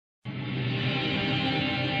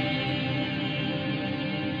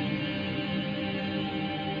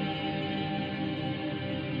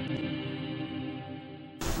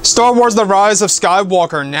Star Wars The Rise of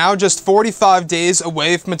Skywalker, now just 45 days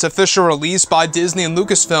away from its official release by Disney and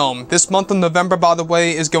Lucasfilm. This month of November, by the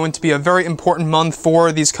way, is going to be a very important month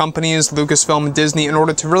for these companies, Lucasfilm and Disney, in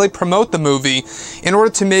order to really promote the movie, in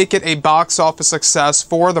order to make it a box office success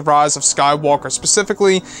for The Rise of Skywalker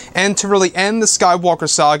specifically, and to really end the Skywalker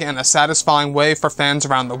saga in a satisfying way for fans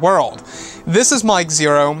around the world. This is Mike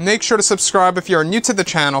Zero. Make sure to subscribe if you're new to the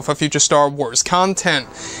channel for future Star Wars content.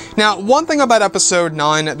 Now, one thing about Episode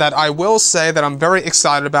 9 that I will say that I'm very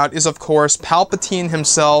excited about is, of course, Palpatine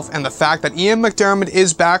himself and the fact that Ian McDiarmid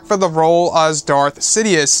is back for the role as Darth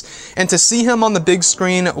Sidious, and to see him on the big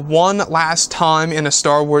screen one last time in a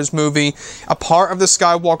Star Wars movie, a part of the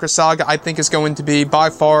Skywalker saga, I think is going to be by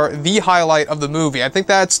far the highlight of the movie. I think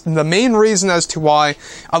that's the main reason as to why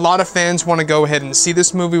a lot of fans want to go ahead and see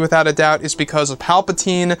this movie without a doubt is because of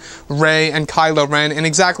Palpatine, Rey, and Kylo Ren, and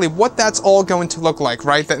exactly what that's all going to look like,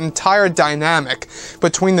 right? That entire dynamic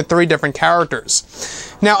between the three different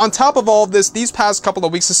characters. Now, on top of all of this, these past couple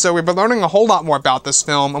of weeks or so, we've been learning a whole lot more about this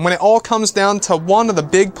film, and when it all comes down to one of the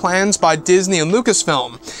big plans by Disney and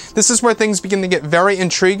Lucasfilm, this is where things begin to get very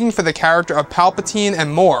intriguing for the character of Palpatine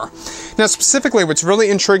and more. Now, specifically, what's really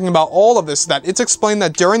intriguing about all of this is that it's explained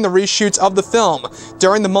that during the reshoots of the film,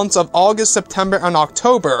 during the months of August, September, and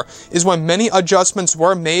October, is when many adjustments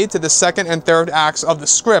were made to the second and third acts of the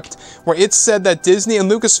script, where it's said that Disney and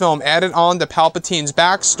Lucasfilm added on to Palpatine's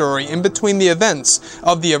backstory in between the events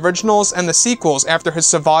of the originals and the sequels after his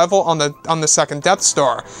survival on the second Death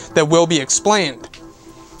Star that will be explained.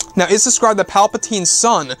 Now, it's described that Palpatine's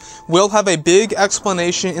son will have a big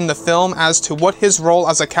explanation in the film as to what his role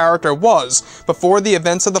as a character was before the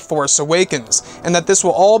events of The Force Awakens, and that this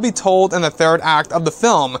will all be told in the third act of the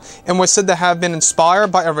film, and was said to have been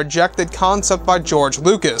inspired by a rejected concept by George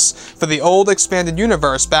Lucas for the old expanded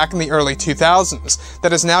universe back in the early 2000s,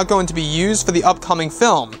 that is now going to be used for the upcoming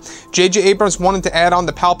film. J.J. Abrams wanted to add on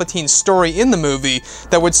to Palpatine's story in the movie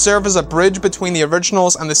that would serve as a bridge between the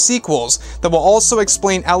originals and the sequels that will also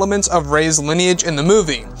explain elements of Rey's lineage in the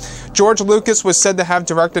movie. George Lucas was said to have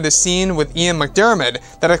directed a scene with Ian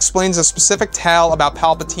McDiarmid that explains a specific tale about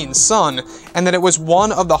Palpatine's son, and that it was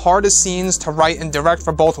one of the hardest scenes to write and direct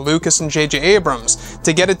for both Lucas and J.J. Abrams,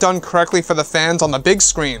 to get it done correctly for the fans on the big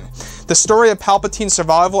screen. The story of Palpatine's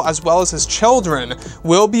survival as well as his children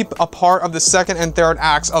will be a part of the second and third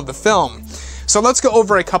acts of the film. So let's go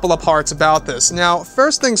over a couple of parts about this. Now,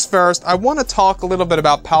 first things first, I want to talk a little bit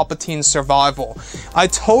about Palpatine's survival. I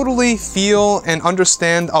totally feel and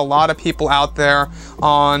understand a lot of people out there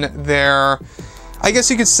on their, I guess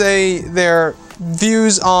you could say, their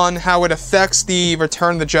views on how it affects the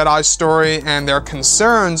Return of the Jedi story and their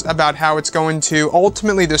concerns about how it's going to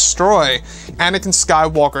ultimately destroy Anakin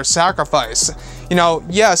Skywalker's sacrifice. You know,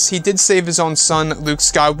 yes, he did save his own son, Luke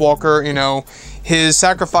Skywalker, you know, his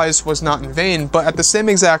sacrifice was not in vain, but at the same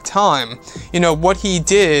exact time, you know, what he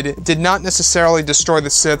did not necessarily destroy the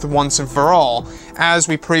Sith once and for all, as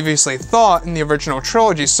we previously thought in the original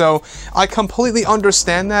trilogy. So I completely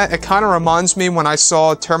understand that. It kind of reminds me when I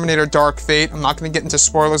saw Terminator Dark Fate. I'm not going to get into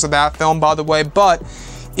spoilers of that film, by the way, but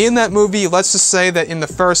in that movie, let's just say that in the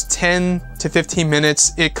first 10 to 15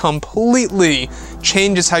 minutes, it completely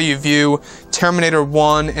changes how you view Terminator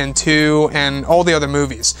 1 and 2 and all the other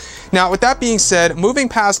movies. Now, with that being said, moving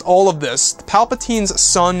past all of this, Palpatine's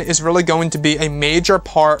son is really going to be a major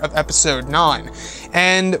part of Episode 9.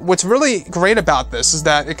 And what's really great about this is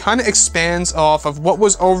that it kind of expands off of what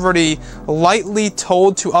was already lightly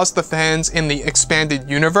told to us, the fans, in the expanded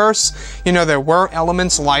universe. You know, there were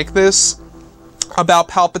elements like this about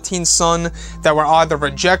Palpatine's son that were either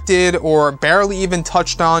rejected or barely even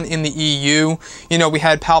touched on in the EU. You know, we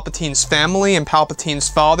had Palpatine's family and Palpatine's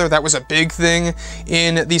father. That was a big thing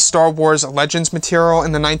in the Star Wars Legends material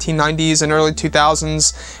in the 1990s and early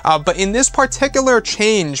 2000s. But in this particular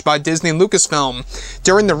change by Disney and Lucasfilm,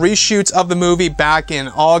 during the reshoots of the movie back in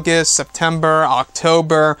August, September,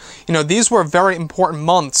 October, you know, these were very important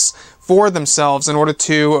months for themselves in order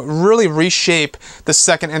to really reshape the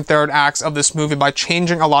second and third acts of this movie by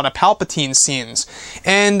changing a lot of Palpatine scenes.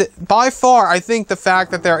 And by far, I think the fact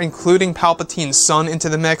that they're including Palpatine's son into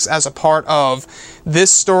the mix as a part of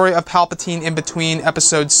this story of Palpatine in between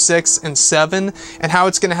episodes 6 and 7, and how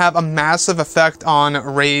it's going to have a massive effect on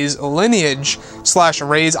Rey's lineage /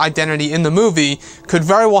 Rey's identity in the movie, could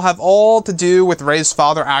very well have all to do with Rey's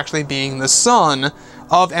father actually being the son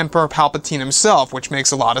of Emperor Palpatine himself, which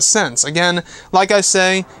makes a lot of sense. Again, like I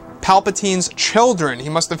say, Palpatine's children, he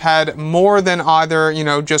must have had more than either, you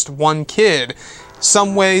know, just one kid.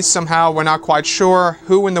 Some way, somehow, we're not quite sure.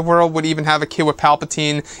 Who in the world would even have a kid with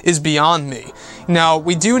Palpatine is beyond me. Now,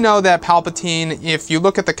 we do know that Palpatine, if you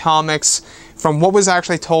look at the comics, from what was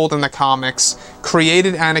actually told in the comics,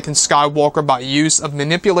 created Anakin Skywalker by use of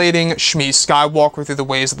manipulating Shmi Skywalker through the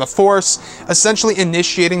ways of the Force, essentially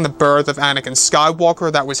initiating the birth of Anakin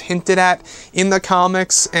Skywalker that was hinted at in the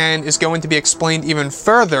comics and is going to be explained even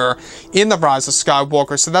further in The Rise of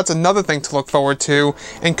Skywalker. So that's another thing to look forward to,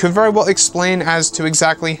 and could very well explain as to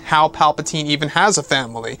exactly how Palpatine even has a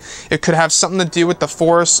family. It could have something to do with the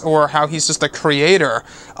Force, or how he's just the creator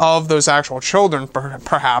of those actual children,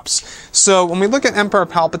 perhaps. So when we look at Emperor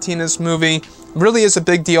Palpatine in this movie, really is a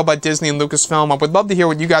big deal by Disney and Lucasfilm. I would love to hear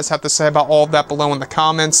what you guys have to say about all of that below in the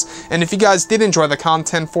comments. And if you guys did enjoy the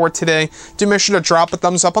content for today, do make sure to drop a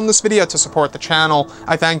thumbs up on this video to support the channel.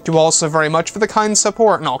 I thank you all so very much for the kind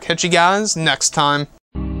support, and I'll catch you guys next time.